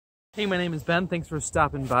Hey, my name is Ben. Thanks for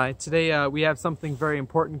stopping by. Today we have something very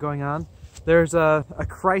important going on. There's a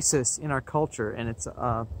crisis in our culture, and it's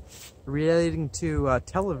relating to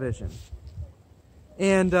television.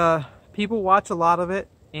 And people watch a lot of it,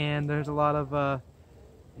 and there's a lot of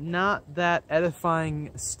not that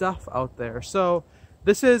edifying stuff out there. So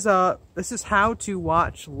this is how to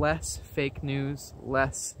watch less fake news,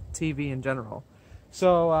 less TV in general.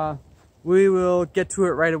 So we will get to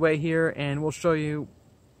it right away here, and we'll show you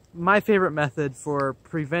my favorite method for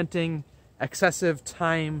preventing excessive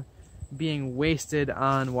time being wasted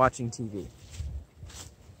on watching TV.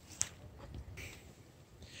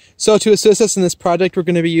 So to assist us in this project, we're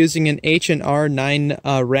going to be using an H&R 9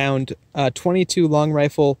 round 22 long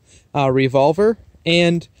rifle revolver,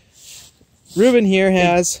 and Reuben here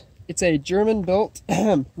has... It's a German-built,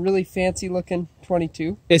 really fancy-looking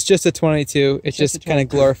 22. It's just a 22. It's just kind of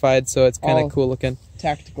glorified, so it's kind of cool looking.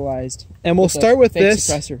 Tacticalized. And we'll start with this,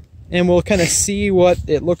 suppressor. And we'll kind of see what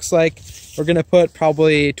it looks like. We're going to put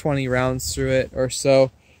probably 20 rounds through it or so.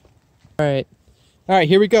 All right,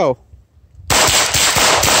 here we go.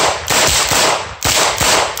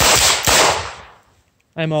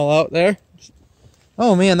 I'm all out there.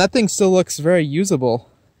 Oh man, that thing still looks very usable.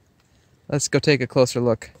 Let's go take a closer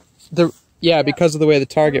look. Yeah, because of the way the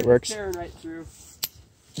target works. Tearing right through.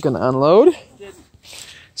 Gonna unload.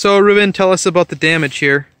 So Reuben, tell us about the damage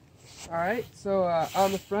here. Alright, so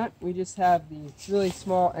on the front we just have the really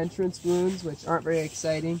small entrance wounds, which aren't very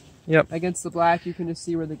exciting. Yep. Against the black you can just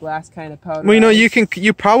see where the glass kind of powdered. Well, you know,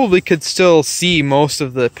 you probably could still see most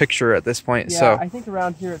of the picture at this point. Yeah, so I think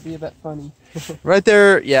around here it'd be a bit funny. Right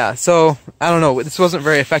there, yeah, so I don't know, this wasn't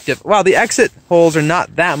very effective. Wow, the exit holes are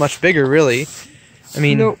not that much bigger, really. I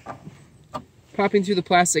mean, you know, popping through the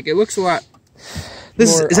plastic, it looks a lot.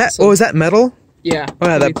 Is that metal? Yeah. Oh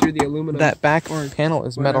yeah, through the aluminum. That back panel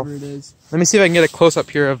is metal. It is. Let me see if I can get a close up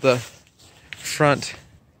here of the front.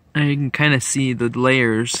 And you can kind of see the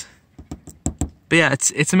layers. But yeah,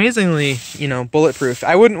 it's amazingly, you know, bulletproof.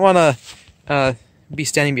 I wouldn't want to be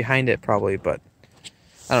standing behind it probably, but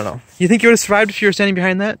I don't know. You think you would have survived if you were standing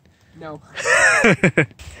behind that? No.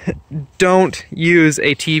 Don't use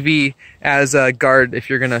a TV as a guard if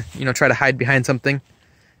you're gonna, you know, try to hide behind something.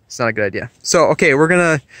 It's not a good idea. So, okay, we're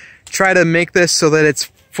gonna try to make this so that it's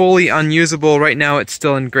fully unusable. Right now, it's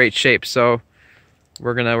still in great shape, so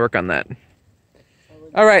we're gonna work on that.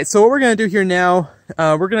 All right, so what we're gonna do here now,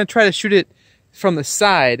 we're gonna try to shoot it from the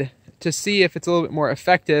side to see if it's a little bit more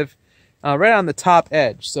effective, right on the top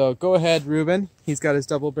edge. So go ahead, Reuben. He's got his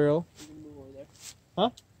double barrel. Are you gonna move over there? Huh?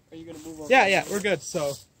 Are you gonna move over Yeah, there? yeah, we're good.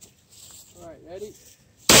 So. All right, ready?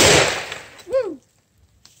 Woo!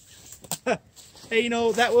 Hey, you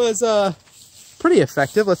know, that was pretty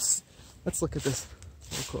effective. Let's look at this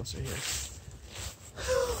a little closer here.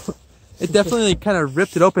 It definitely kind of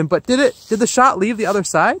ripped it open, but did the shot leave the other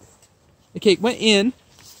side? Okay, it went in.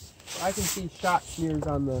 I can see shot smears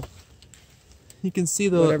on the. You can see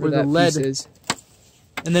where the lead is.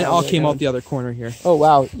 And then it all came out the other corner here. Oh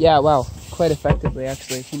wow, yeah, wow, quite effectively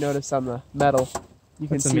actually. If you notice on the metal, you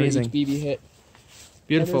can see amazing. where each BB hit.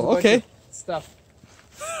 Beautiful. Okay. Stuff.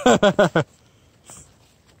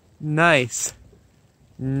 Nice.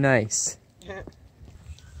 Nice.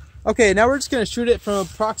 Okay, now we're just going to shoot it from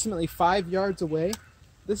approximately 5 yards away.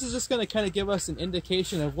 This is just going to kind of give us an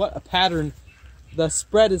indication of what a pattern the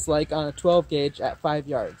spread is like on a 12 gauge at 5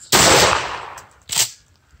 yards.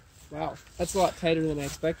 Wow, that's a lot tighter than I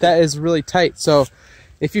expected. That is really tight. So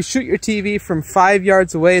if you shoot your TV from 5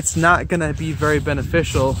 yards away, it's not going to be very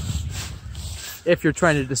beneficial if you're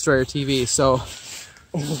trying to destroy your TV. So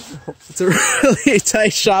it's a really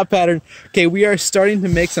tight shot pattern. Okay, we are starting to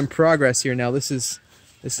make some progress here now. This is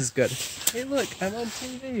good. Hey, look, I'm on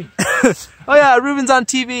TV. Oh yeah, Reuben's on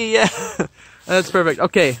TV. Yeah, that's perfect.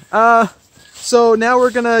 Okay, so now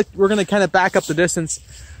we're gonna kind of back up the distance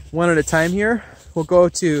one at a time here. We'll go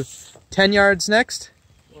to 10 yards next.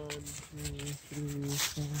 1, 2, 3,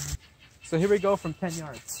 4. So here we go from 10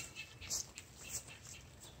 yards.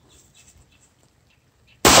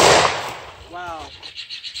 Wow.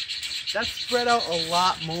 That's spread out a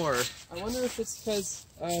lot more. I wonder if it's because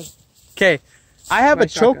okay, I have a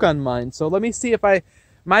choke on mine, so let me see if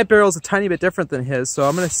my barrel's a tiny bit different than his, so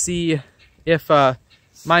I'm gonna see if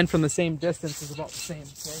mine from the same distance is about the same.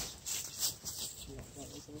 Okay.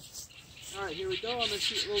 Alright, here we go. I'm gonna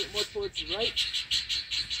shoot a little bit more towards the right.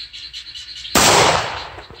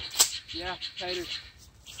 Yeah, tighter.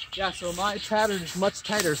 Yeah, so my pattern is much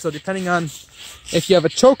tighter, so depending on if you have a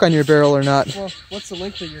choke on your barrel or not. Well, what's the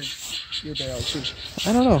length of your barrel too?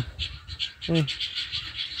 I don't know.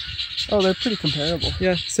 Oh, they're pretty comparable.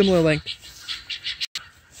 Yeah, similar length.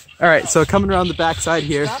 All right, so coming around the back side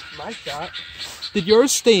here. Stop my shot. Did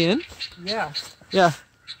yours stay in? Yeah. Yeah.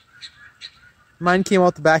 Mine came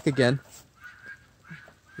out the back again.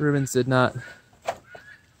 Reuben's did not.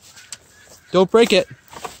 Don't break it.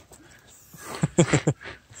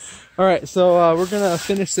 All right, so we're gonna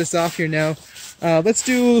finish this off here now. Let's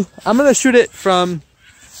do. I'm gonna shoot it from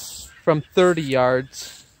 30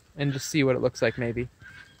 yards and just see what it looks like, maybe.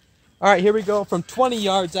 All right, here we go. From 20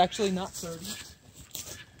 yards, actually, not 30.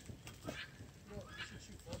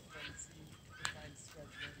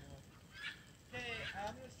 Okay, I'm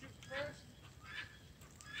gonna shoot first.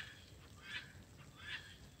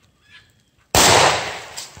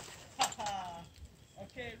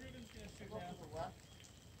 Okay, Reuben's gonna shoot now.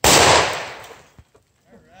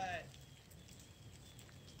 Alright.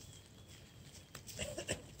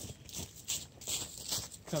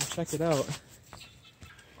 Come check it out.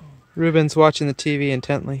 Reuben's watching the TV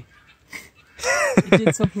intently. You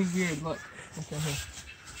did something weird, look. Okay, here.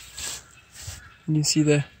 And you see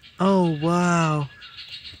the... Oh, wow.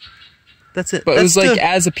 That's it. But That's it was like still,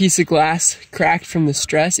 as a piece of glass cracked from the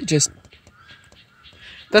stress, it just...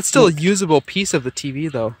 that's still a usable piece of the TV,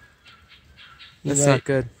 though. You're That's right. not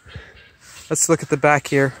good. Let's look at the back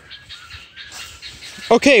here.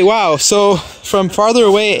 Okay, wow. So from farther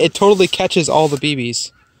away, it totally catches all the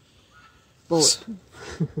BBs. Bullet.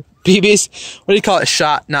 BBs? What do you call it?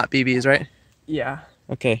 Shot, not BBs, right? Yeah.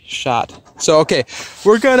 Okay, shot. So, okay,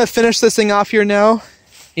 we're going to finish this thing off here now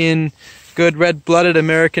in good red-blooded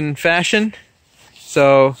American fashion.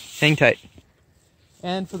 So, hang tight.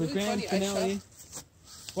 And for the Really grand funny, finale...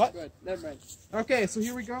 What? Good, never mind. Okay, so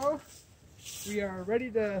here we go. We are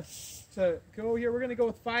ready to go here. We're going to go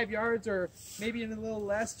with 5 yards or maybe even a little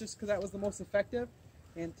less just because that was the most effective.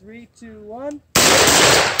 And 3, 2, 1.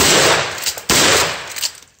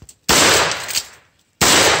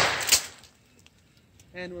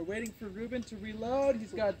 And we're waiting for Reuben to reload.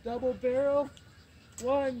 He's got double barrel.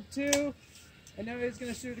 1, 2. And now he's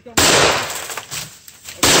going to shoot it.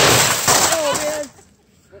 Oh, man.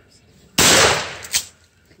 Whoops.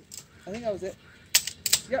 I think that was it.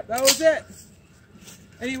 Yep, that was it.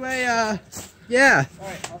 Anyway, yeah.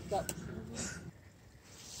 Alright, I'll stop.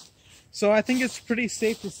 So I think it's pretty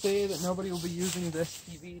safe to say that nobody will be using this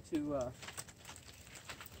TV to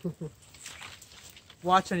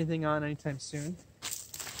watch anything on anytime soon.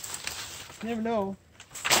 You never know.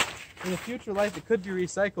 In a future life, it could be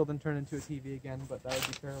recycled and turned into a TV again, but that would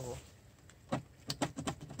be terrible.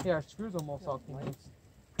 Yeah, our screw's almost all clean.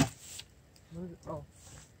 What is it? Oh.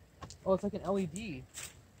 Oh, it's like an LED.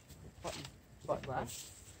 Button glass.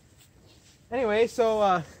 Anyway,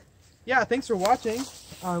 so, yeah, thanks for watching.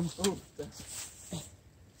 Oh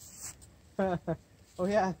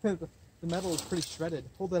yeah, the metal is pretty shredded.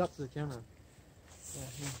 Hold that up to the camera. Yeah,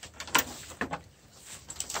 here.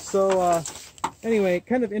 So, anyway,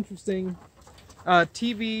 kind of interesting.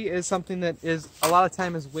 TV is something that is a lot of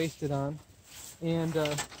time is wasted on, and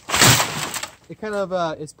it kind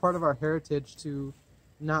of is part of our heritage to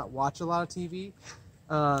not watch a lot of TV.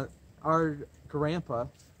 Our grandpa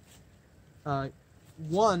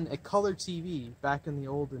won a color TV back in the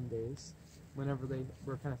olden days, whenever they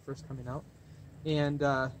were kind of first coming out, and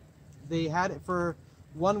they had it for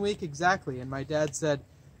 1 week exactly. And my dad said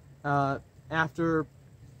after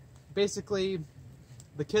basically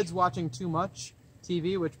the kids watching too much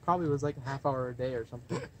TV, which probably was like a half hour a day or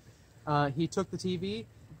something, he took the TV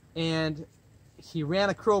and he ran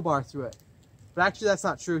a crowbar through it. But actually that's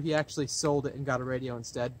not true. He actually sold it and got a radio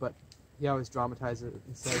instead, but he always dramatizes it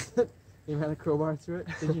and says that he ran a crowbar through it.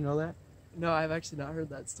 Did you know that? No, I've actually not heard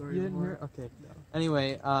that story You didn't before. hear? Okay. No.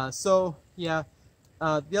 Anyway, so yeah,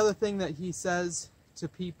 the other thing that he says to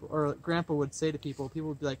people, or Grandpa would say to people, people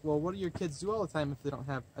would be like, well, what do your kids do all the time if they don't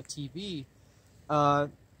have a TV?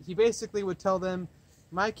 He basically would tell them,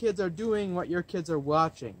 my kids are doing what your kids are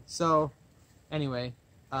watching. So, anyway,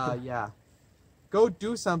 yeah. Go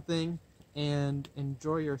do something and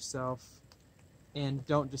enjoy yourself, and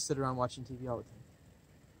don't just sit around watching TV all the time.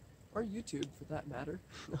 Or YouTube, for that matter.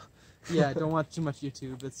 Yeah, don't watch too much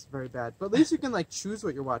YouTube. It's very bad. But at least you can like choose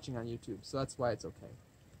what you're watching on YouTube, so that's why it's okay.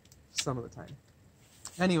 Some of the time.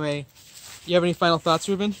 Anyway, you have any final thoughts,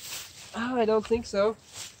 Reuben? Oh, I don't think so.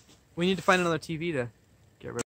 We need to find another TV to get rid of.